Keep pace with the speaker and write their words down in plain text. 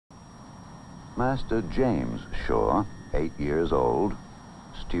Master James Shaw, 8 years old,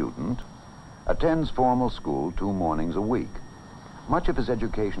 student, attends formal school 2 mornings a week. Much of his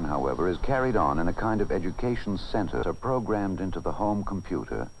education, however, is carried on in a kind of education center programmed into the home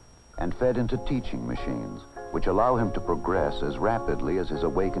computer and fed into teaching machines, which allow him to progress as rapidly as his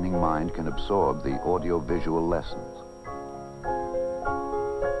awakening mind can absorb the audio-visual lessons.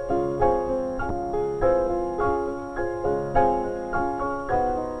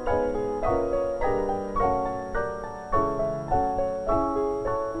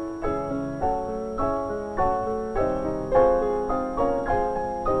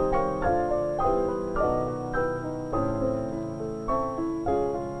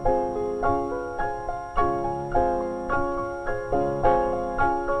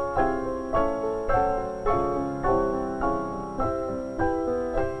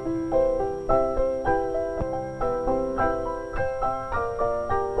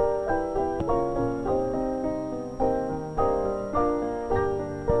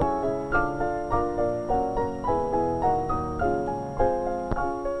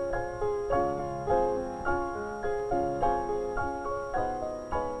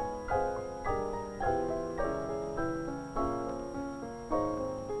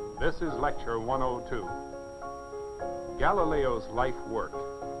 This is Lecture 102. Galileo's life work,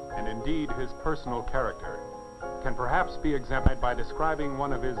 and indeed his personal character, can perhaps be examined by describing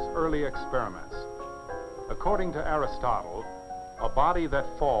one of his early experiments. According to Aristotle, a body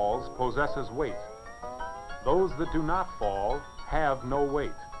that falls possesses weight. Those that do not fall have no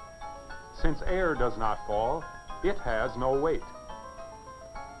weight. Since air does not fall, it has no weight.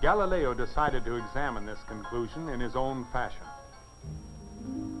 Galileo decided to examine this conclusion in his own fashion.